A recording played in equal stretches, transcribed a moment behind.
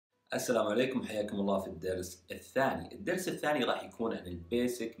السلام عليكم، حياكم الله في الدرس الثاني. الدرس الثاني راح يكون عن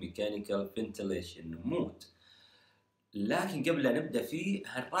البيسك ميكانيكال فنتيليشن مود. لكن قبل لا نبدأ فيه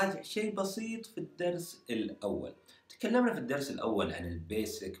هنراجع شيء بسيط في الدرس الأول. تكلمنا في الدرس الأول عن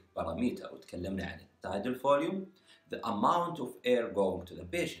البيسك باراميتر، وتكلمنا عن التايدل فوليوم the amount of air going to the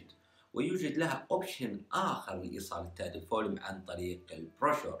patient، ويوجد لها اوبشن آخر لإيصال التايدل فوليوم عن طريق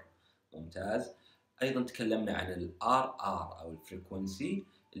البريشر. ممتاز. أيضا تكلمنا عن الRR أو الفريكونسي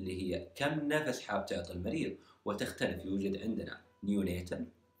اللي هي كم نفس حاب تعطي المريض، وتختلف. يوجد عندنا نيونيتال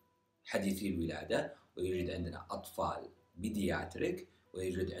حديثي الولادة، ويوجد عندنا أطفال بيدياتريك،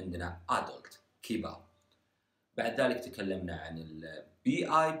 ويوجد عندنا أدلت كبار. بعد ذلك تكلمنا عن ال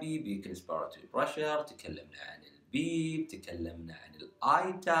BIP Peak Inspiratory Pressure، تكلمنا عن البيب، تكلمنا عن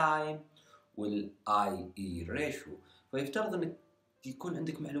الآي تايم والآي إي ريشيو. فيفترض أنك يكون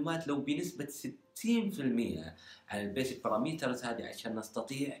عندك معلومات لو بنسبة 60% عن البيسك باراميترز هذه عشان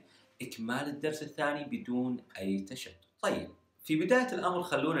نستطيع إكمال الدرس الثاني بدون أي تشتت. طيب، في بداية الأمر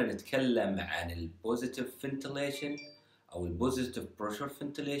خلونا نتكلم عن البوزيتيف فنتيليشن أو البوزيتيف بريشر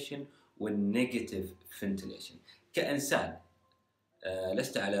فنتيليشن والنيجاتيف فنتيليشن. كإنسان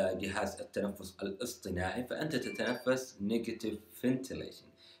لست على جهاز التنفس الاصطناعي، فأنت تتنفس نيجاتيف فنتيليشن.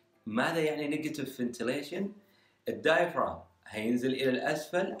 ماذا يعني نيجاتيف فنتيليشن؟ الدايفرام هينزل إلى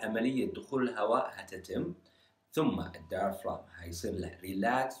الأسفل، عملية دخول الهواء هتتم، ثم الدايفرام هيصير له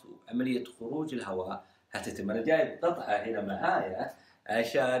ريلاكس وعملية خروج الهواء هتتم. أنا جايب قطعة هنا معايا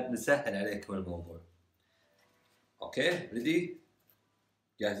عشان نسهل عليكم الموضوع. أوكي، ريدي؟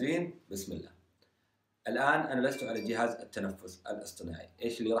 جاهزين؟ بسم الله. الآن أنا لست على جهاز التنفس الاصطناعي.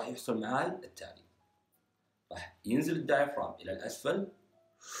 إيش اللي راح يحصل معاي؟ التالي: راح ينزل الدايفرام إلى الأسفل،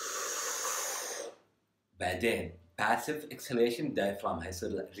 بعدين passive exhalation diaphragm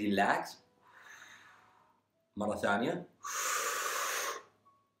هيصير ريلاكس مرة ثانية،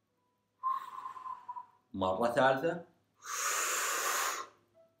 مرة ثالثة،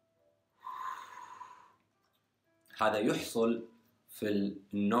 هذا يحصل في ال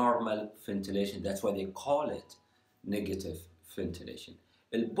normal ventilation. That's why they call it negative ventilation.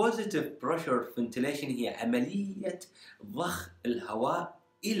 البوزيتيف بريشر فنتيليشن هي عملية ضخ الهواء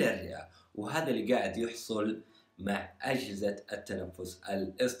إلى الرئة، وهذا اللي قاعد يحصل مع أجهزة التنفس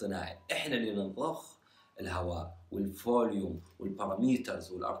الاصطناعي. إحنا اللي نضخ الهواء والفوليوم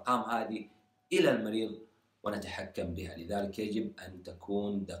والباراميترز والأرقام هذه إلى المريض ونتحكم بها. لذلك يجب أن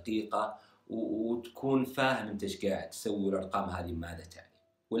تكون دقيقة وتكون فاهم أنت إيش قاعد تسوي والأرقام هذه ماذا تعني.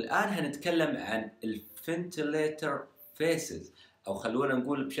 والآن هنتكلم عن الفنتيليتر فيسز، أو خلونا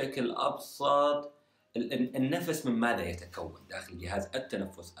نقول بشكل أبسط النفس من ماذا يتكون داخل جهاز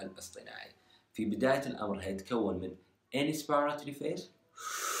التنفس الاصطناعي. في بداية الأمر هيتكون من inspiratory phase،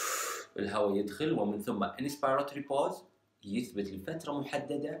 الهواء يدخل، ومن ثم inspiratory pause يثبت لفترة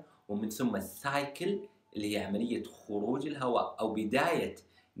محددة، ومن ثم cycle اللي هي عملية خروج الهواء أو بداية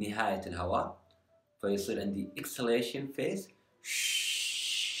نهاية الهواء، فيصير عندي exhalation phase،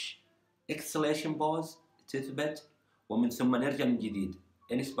 exhalation pause تثبت، ومن ثم نرجع من جديد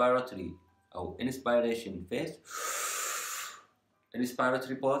inspiratory أو inspiration phase،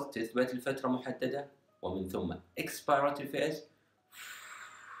 inspiratory pause تثبت لفترة محددة، ومن ثم expiratory phase،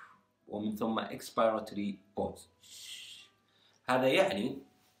 ومن ثم expiratory pause. هذا يعني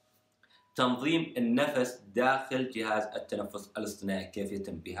تنظيم النفس داخل جهاز التنفس الاصطناعي كيف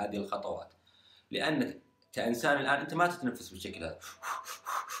يتم بهذه الخطوات. لأنك كإنسان الآن أنت ما تتنفس بالشكل هذا،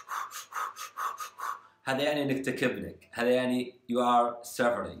 هذا يعني أنك تكبنك، هذا يعني you are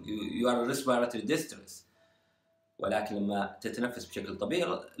suffering, you are respiratory distress. ولكن لما تتنفس بشكل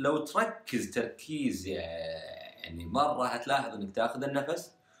طبيعي، لو تركز تركيز يعني مرة هتلاحظ أنك تأخذ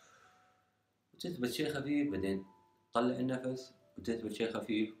النفس وتثبت شيء خفيف، بعدين تطلع النفس وتثبت شيء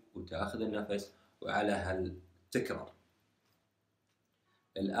خفيف وتأخذ النفس، وعلى هالتكرار.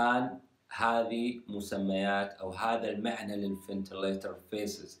 الآن هذه مسميات أو هذا المعنى للفنتيليتر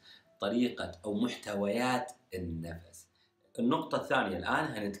فيسز، طريقة أو محتويات النفس. النقطة الثانية الآن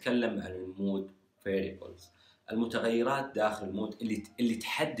هنتكلم عن المود variables، المتغيرات داخل المود اللي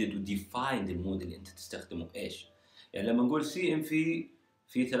تحدد وديفايند المود اللي أنت تستخدمه إيش. يعني لما نقول CMV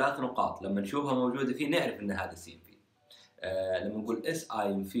في 3 نقاط، لما نشوفها موجودة فيه نعرف أن هذا CMV. لما نقول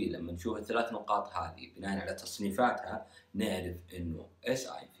SIMV، لما نشوف ال3 نقاط هذه بناء على تصنيفاتها نعرف انه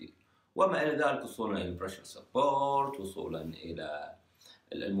SIMV. وما الى ذلك، وصولا الى البريشر سبورت، وصولا الى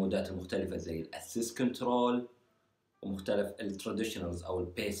المودات المختلفة زي الاسيست كنترول، ومختلف التراديشنالز او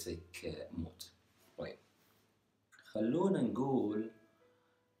البيسك مود. طيب، خلونا نقول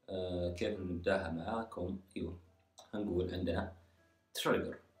كيف نبداها معاكم. ايوه، هنقول عندنا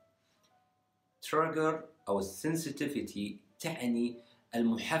trigger أو السنسيتيفيتي، تعني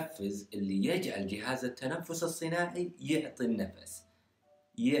المحفز اللي يجعل جهاز التنفس الصناعي يعطي النفس.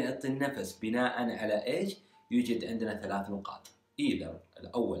 يعطي النفس بناء على إيش؟ يوجد عندنا 3 نقاط.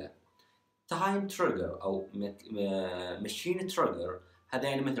 الأول تايم تريجر أو ماشين تريجر، هذا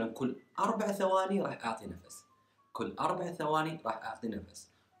يعني مثلا كل 4 ثواني راح أعطي نفس، كل 4 ثواني راح أعطي نفس،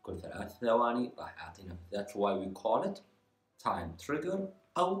 كل 3 ثواني راح أعطي نفس. That's why we call it time trigger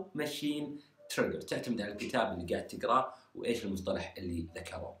أو machine trigger. تعتمد على الكتاب اللي قاعد تقرأه وإيش المصطلح اللي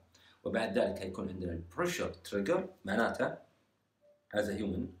ذكره. وبعد ذلك هيكون عندنا البريشر تريجر، معناته as a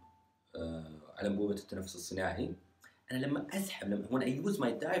human على أنبوبة التنفس الصناعي، أنا لما أسحب، لما هنا I use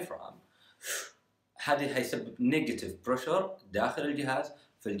my diaphragm، هذه هيسبب negative pressure داخل الجهاز،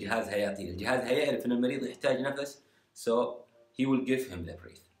 فالجهاز هيعطيه، الجهاز هيعرف أن المريض يحتاج نفس so he will give him the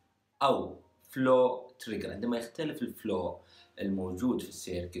breath. أو flow trigger، عندما يختلف الفلو الموجود في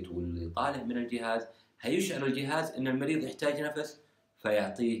السيركت واللي طالع من الجهاز، هيشعر الجهاز أن المريض يحتاج نفس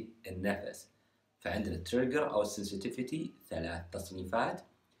فيعطيه النفس. فعندنا التريجر أو السنسيتيفيتي 3 تصنيفات: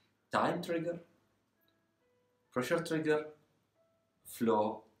 time trigger، pressure trigger،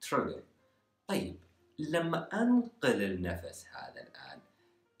 flow trigger. طيب لما أنقل النفس هذا الآن،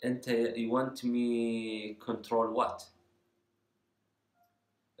 أنت you want me control what؟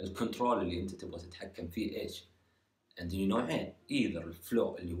 الكنترول اللي أنت تبغى تتحكم فيه إيش؟ عندي نوعين، either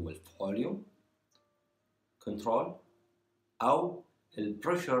الفلو اللي هو الفوليوم كنترول أو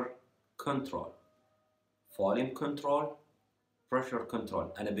البريشر كنترول. فوليوم كنترول، بريشر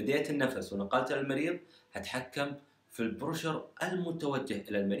كنترول. أنا بديت النفس ونقلت للمريض، هتحكم في البريشر المتوجه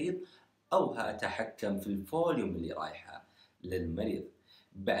إلى المريض أو هأتحكم في الفوليوم اللي رايحة للمريض.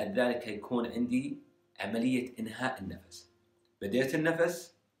 بعد ذلك هيكون عندي عملية إنهاء النفس. بديت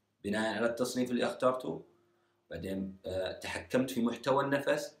النفس بناء على التصنيف اللي اخترته، بعدين تحكمت في محتوى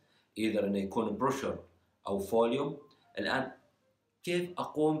النفس إذا أنه يكون بريشر أو فوليوم. الآن كيف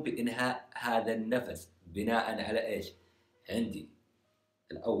أقوم بإنهاء هذا النفس؟ بناء على إيش؟ عندي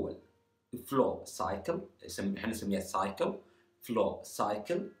الأول flow cycle، احنا نسميها cycle flow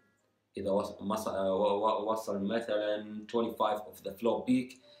cycle. إذا وصل مثلا 25 of the flow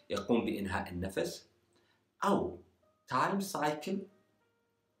peak يقوم بإنهاء النفس. أو time cycle،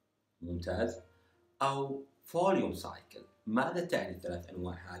 ممتاز، أو volume cycle. ماذا تعني الثلاث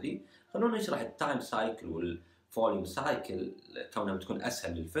أنواع هذه؟ خلونا نشرح التايم سايكل والفوليوم سايكل كونها بتكون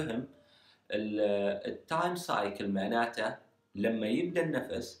أسهل للفهم. التايم سايكل معناته لما يبدأ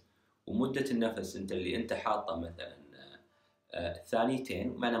النفس ومدة النفس أنت حاطة مثلا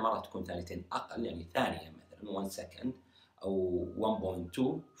ثانيتين، معنى مرة تكون ثانيتين أقل، يعني ثانية مثلا 1 second أو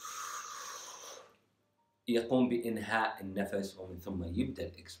 1.2، يقوم بإنهاء النفس ومن ثم يبدأ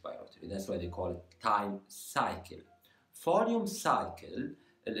الإكسبيراتوري. That's why they call it time cycle. فوليوم سايكل،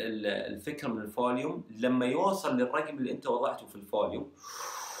 الفكرة من الفوليوم لما يوصل للرقم اللي أنت وضعته في الفوليوم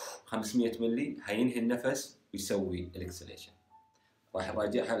 500 ملي هينهي النفس ويسوي الإكسليشن. راح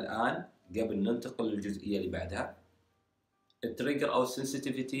نراجعها الآن قبل ننتقل للجزئية اللي بعدها. التريجر أو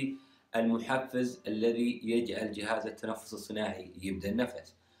السنسيتيفيتي، المحفز الذي يجعل جهاز التنفس الصناعي يبدأ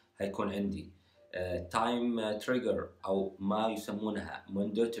النفس. هيكون عندي تايم تريجر أو ما يسمونها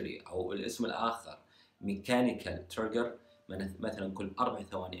مانداتوري أو الاسم الآخر ميكانيكال تريجر، مثلا كل 4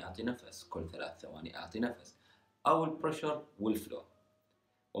 ثواني أعطي نفس، كل 3 ثواني أعطي نفس. أو البريشر والفلو.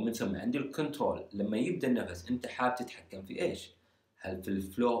 ومن ثم عندي الكنترول، لما يبدأ النفس أنت حاب تتحكم في إيش؟ هل في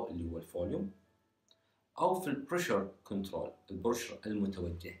الفلو اللي هو الفوليوم أو في البريشر كنترول، البريشر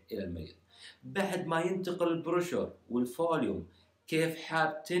المتوجه إلى المريض. بعد ما ينتقل البريشر والفوليوم كيف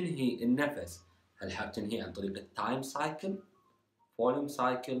حاب تنهي النفس؟ هل حاب تنهي عن طريق التايم سايكل، فوليوم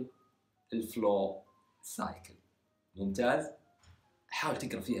سايكل، الفلو سايكل؟ ممتاز. حاول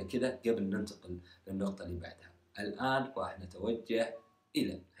تقرأ فيها كذا قبل ننتقل للنقطة اللي بعدها. الآن راح نتوجه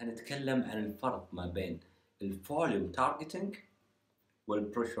هنتكلم عن الفرق ما بين الفوليوم تارجتينج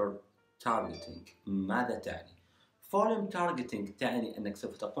والبريشر تارجتينج. ماذا تعني؟ فوليوم تارجتينج تعني أنك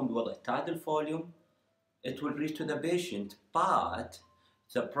سوف تقوم بوضع تاج الفوليوم. It will reach to the patient but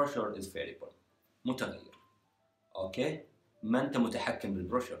the pressure is variable، متغير. أوكي؟ ما أنت متحكم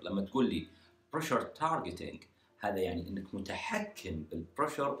بالبريشر. لما تقول لي pressure targeting هذا يعني أنك متحكم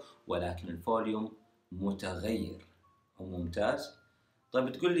بالبريشر ولكن الفوليوم متغير. ممتاز.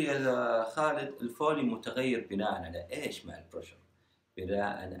 طيب تقول لي يا خالد الفوليوم متغير بناء على إيش مع البريشر؟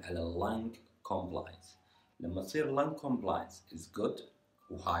 بناء على lung compliance. لما تصير lung compliance is good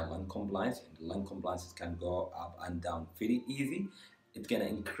و high lung compliance، and lung compliance can go up and down very easy, it's gonna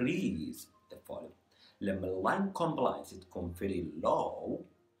increase the volume. لما lung compliance تكون very low,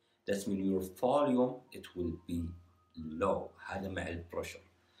 that means your volume it will be low. هذا مع البريشر.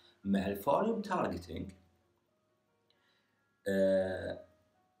 مع الفوليوم targeting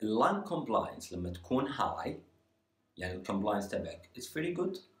اللانج كومبلاينس لما تكون هاي، يعني الكومبلاينس تبعك is very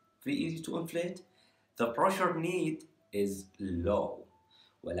good, very easy to inflate, the pressure need is low.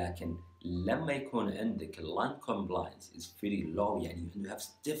 ولكن لما يكون عندك lung compliance is very low، يعني you have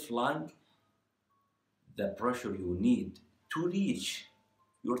stiff lung, the pressure you need to reach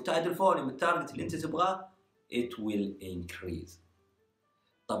your tidal volume التارجت اللي انت تبغاه it will increase.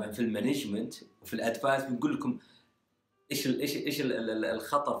 طبعا في المانجمنت وفي الادفانس بنقول لكم ايش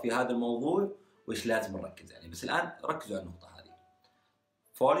الخطر في هذا الموضوع وايش لازم نركز عليه، بس الان ركزوا على النقطه هذه.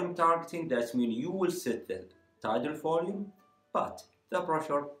 Volume targeting, that means you will set the tidal volume but the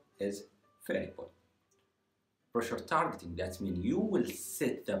pressure is variable. Pressure targeting, that means you will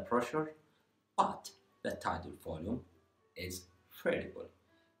set the pressure but the tidal volume is variable.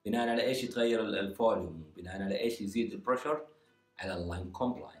 بناء على ايش يتغير الفوليوم وبناء على ايش يزيد البريشر؟ على اللاين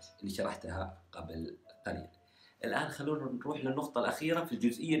كومبلاينس اللي شرحتها قبل قليل. الان خلونا نروح للنقطه الاخيره في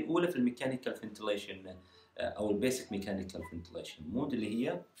الجزئيه الاولى في الميكانيكال فنتيليشن او البيسك ميكانيكال فنتيليشن مود، اللي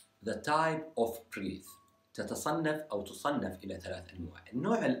هي the type of breath. تتصنف او تصنف الى 3 انواع.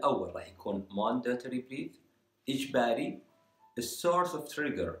 النوع الاول راح يكون mandatory breath، اجباري. السورس اوف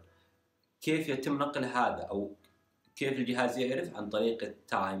تريجر، كيف يتم نقل هذا او كيف الجهاز يعرف؟ عن طريق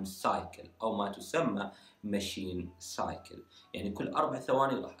التايم سايكل او ما تسمى ماشين سايكل، يعني كل 4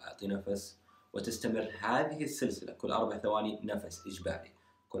 ثواني راح اعطي نفس وتستمر هذه السلسله، كل 4 ثواني نفس اجباري،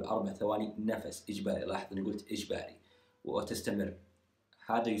 كل 4 ثواني نفس اجباري. لاحظ اني قلت اجباري وتستمر،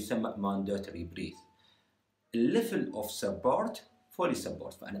 هذا يسمى mandatory breath. الليفل اوف سبورت فولي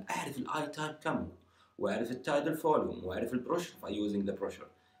سبورت، فانا اعرف الاي تايم كم واعرف التايدل فوليوم واعرف البريشر by using the pressure.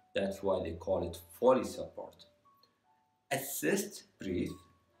 That's why they call it fully support. Assist breath.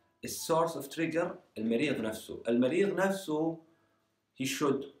 السورس اوف تريجر المريض نفسه. المريض نفسه he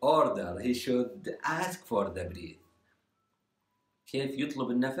should order, he should ask for the breath. كيف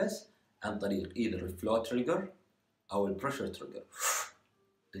يطلب النفس؟ عن طريق either الفلو تريجر او البريشر تريجر.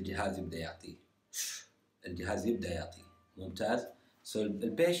 الجهاز يبدا يعطيه، الجهاز يبدا يعطيه. ممتاز. So the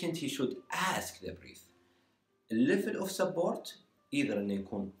patient he should ask the breath. الليفل اوف سبورت either انه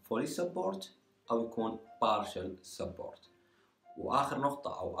يكون fully support او يكون partial support. واخر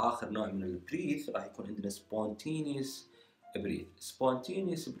نقطة او اخر نوع من البريث راح يكون عندنا spontaneous breath.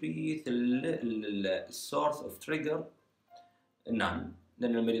 spontaneous breath السورس اوف تريجر، نعم،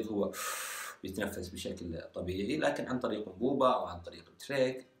 لان المريض هو يتنفس بشكل طبيعي لكن عن طريق انبوبة او عن طريق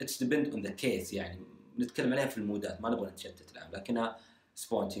التريك. It's depend on the case، يعني نتكلم عليها في المودات، ما نبغى نتشتت الان، لكنها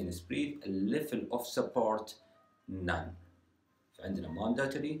spontaneous breath. الليفل اوف سبورت none. فعندنا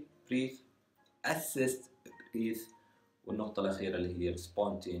mandatory breath، assist breath، والنقطة الأخيرة اللي هي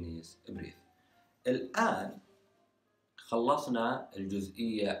spontaneous breath. الآن خلصنا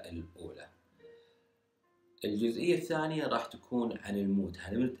الجزئية الأولى. الجزئية الثانية راح تكون عن المود.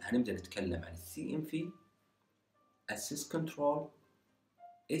 هنبدأ نتكلم عن CMV، Assist Control،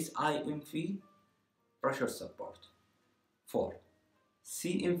 SIMV، Pressure Support. 4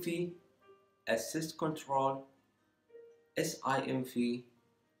 CMV، Assist Control، SIMV،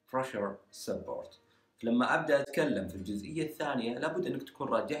 Pressure Support. لما أبدأ أتكلم في الجزئية الثانية لابد أنك تكون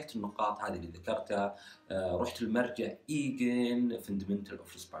راجعت النقاط هذه اللي ذكرتها، رحت المرجع إيجن Fundamental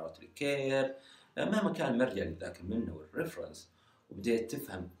of Respiratory Care، مهما كان المرجع اللي ذاكر منه والريفرنس، وبدأت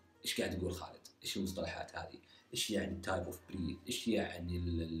تفهم إيش قاعد يقول خالد، إيش المصطلحات هذه، إيش يعني type of breath، إيش يعني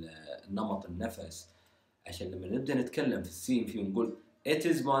النمط النفس، عشان لما نبدأ نتكلم في السين في ونقول it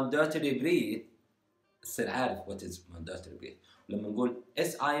is mandatory breath تصير عارف what is mandatory breath. ولما نقول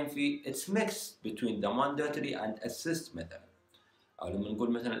SIMV it's mixed between the mandatory and assist مثلا، أو لما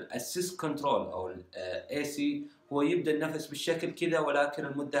نقول مثلا assist control أو AC هو يبدأ النفس بالشكل كذا ولكن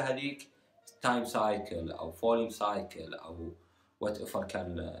المدة هذيك time cycle أو volume cycle أو whatever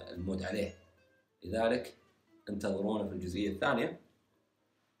كان المود عليه. لذلك انتظرونا في الجزئية الثانية.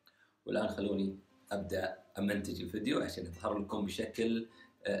 والآن خلوني أبدأ أمنتج الفيديو عشان يظهر لكم بشكل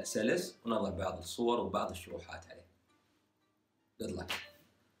سلس ونضع بعض الصور وبعض الشروحات عليه. good luck.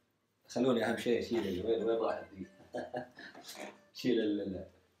 خلوني أهم شيء أشيل وين راحت دي. شيل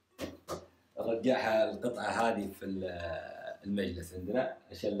رجعها القطعة هذه في المجلس عندنا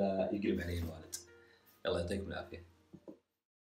عشان لا يقلب علي الوالد. يلا يعطيكم العافية.